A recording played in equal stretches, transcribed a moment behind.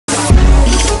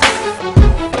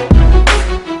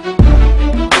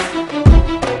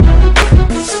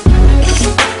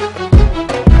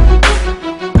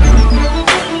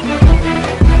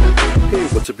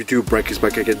do BrightKicks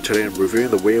back again today and reviewing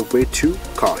the Wave 2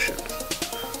 Caution.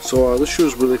 So this shoe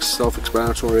is really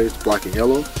self-explanatory. It's black and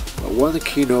yellow. One of the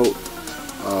keynote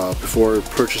before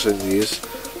purchasing these,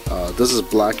 this is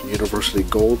black and university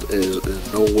gold. Is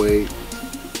in no way,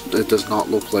 it does not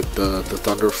look like the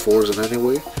Thunder 4s in any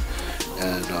way,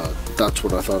 and that's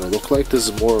what I thought it looked like. This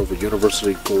is more of a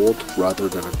university gold rather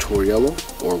than a tour yellow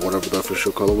or whatever the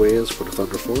official colorway is for the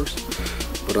Thunder 4s.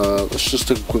 But let's just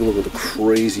take a quick look at the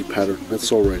crazy pattern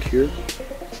midsole right here.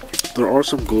 There are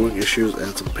some gluing issues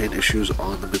and some paint issues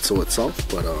on the midsole itself,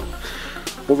 but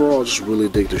overall I just really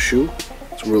dig the shoe.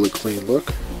 It's a really clean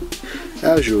look.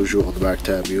 As usual, on the back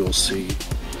tab you'll see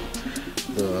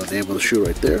the name of the shoe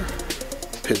right there,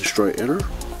 pinstripe inner.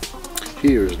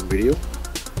 Here's the video.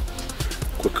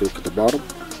 Quick look at the bottom.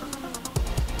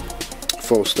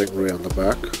 Faux stingray on the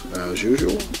back as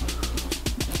usual.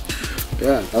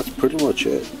 Yeah, that's pretty much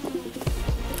it.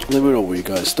 Let me know what you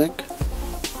guys think.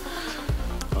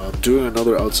 I'm doing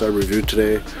another outside review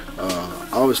today. I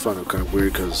always find it kind of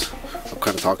weird because I'm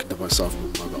kind of talking to myself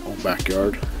in my own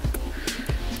backyard.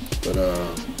 But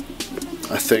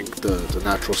I think the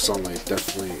natural sunlight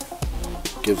definitely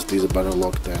gives these a better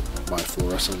look than my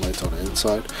fluorescent lights on the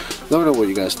inside. Let me know what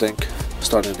you guys think.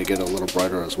 Starting to get a little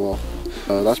brighter as well.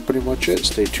 That's pretty much it.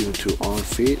 Stay tuned to On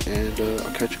Feet, and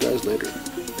I'll catch you guys later.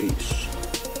 Peace.